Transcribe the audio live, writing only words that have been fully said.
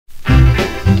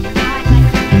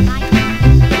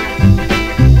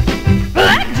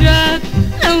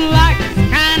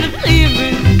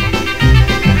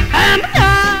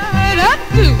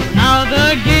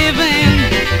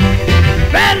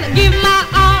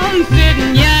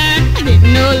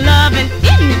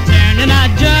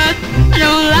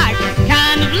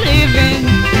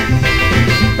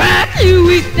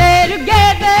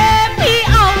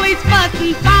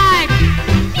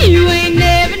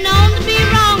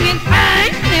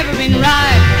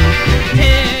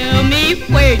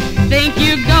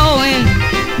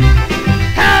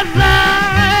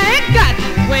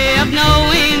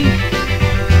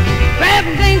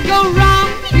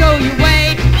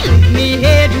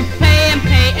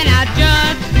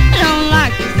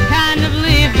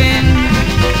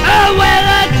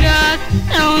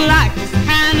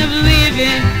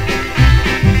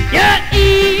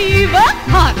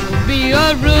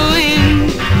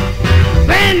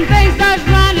When things start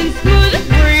running smooth and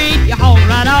free, you hold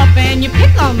right off and you pick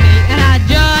on me, and I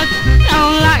just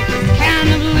don't like this kind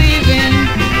of living.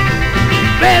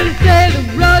 Better say the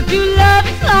road you love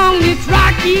is long, it's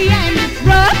rocky and it's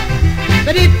rough.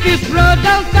 But if this road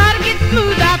don't start to get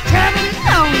smooth, I've traveled it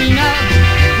long enough.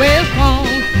 Well,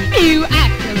 won't you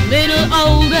act a little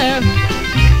older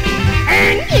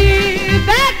and give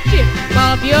that chip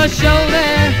off your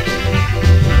shoulder?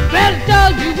 Well, I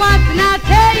told you once and I'll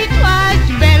tell you twice,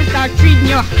 you better start treating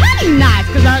your honey nice,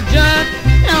 'cause I just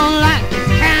don't like this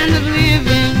kind of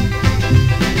living.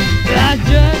 I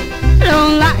just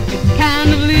don't like